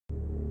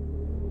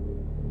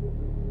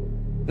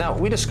Now,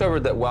 we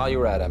discovered that while you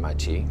were at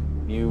MIT,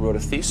 you wrote a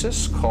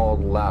thesis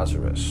called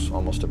Lazarus,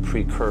 almost a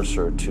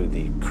precursor to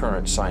the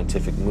current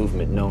scientific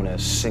movement known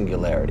as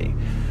singularity.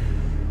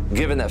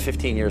 Given that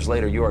 15 years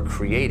later you are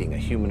creating a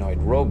humanoid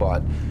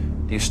robot,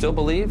 do you still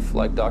believe,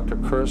 like Dr.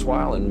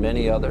 Kurzweil and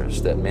many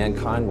others, that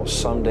mankind will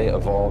someday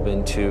evolve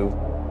into,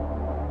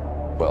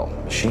 well,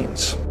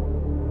 machines?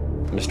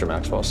 Mr.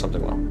 Maxwell,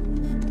 something wrong?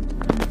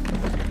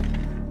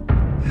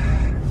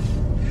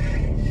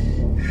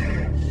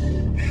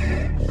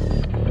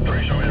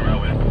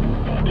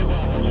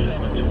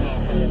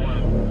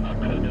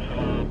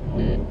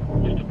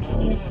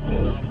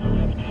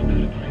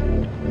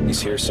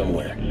 He's here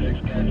somewhere.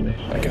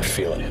 I can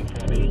feel him.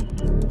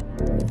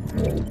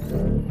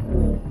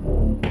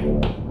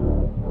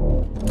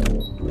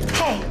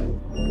 Hey.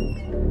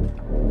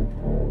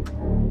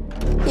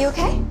 You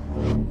okay?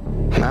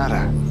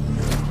 Nada.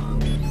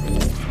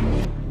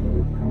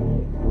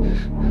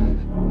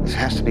 This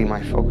has to be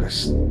my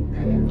focus.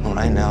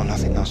 Right now,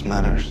 nothing else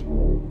matters.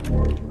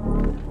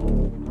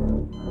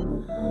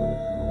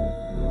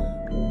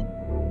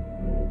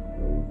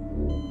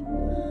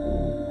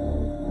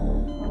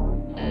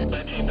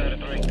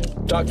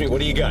 Talk to me, what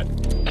do you got?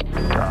 Nothing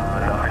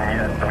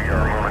yet. We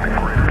are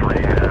moving to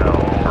 3 now.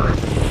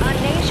 A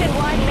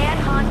nationwide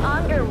manhunt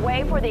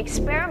underway for the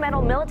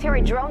experimental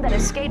military drone that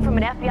escaped from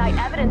an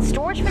FBI evidence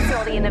storage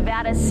facility in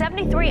Nevada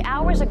 73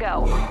 hours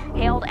ago.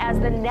 Hailed as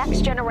the next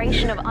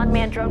generation of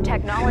unmanned drone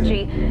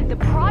technology, the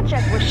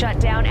project was shut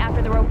down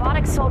after the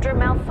robotic soldier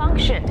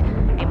malfunctioned.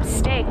 A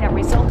mistake that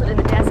resulted in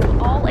the deaths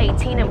of all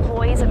 18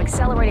 employees of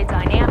Accelerated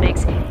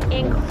Dynamics,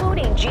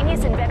 including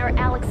genius inventor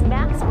Alex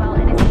Maxwell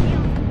and his field.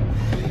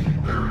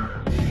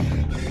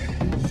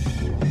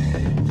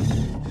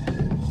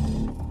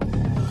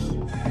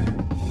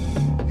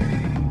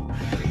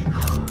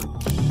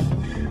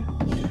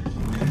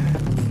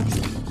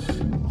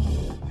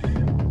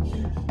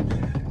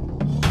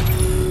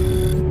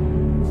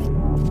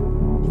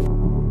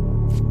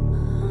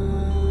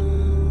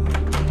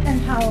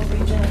 How are we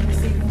doing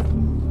this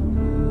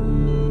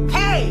evening?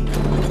 Hey!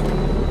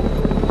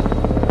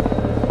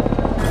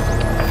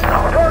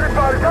 Target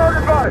body!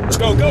 Target body! Let's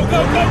go, go,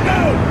 go, go,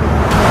 go!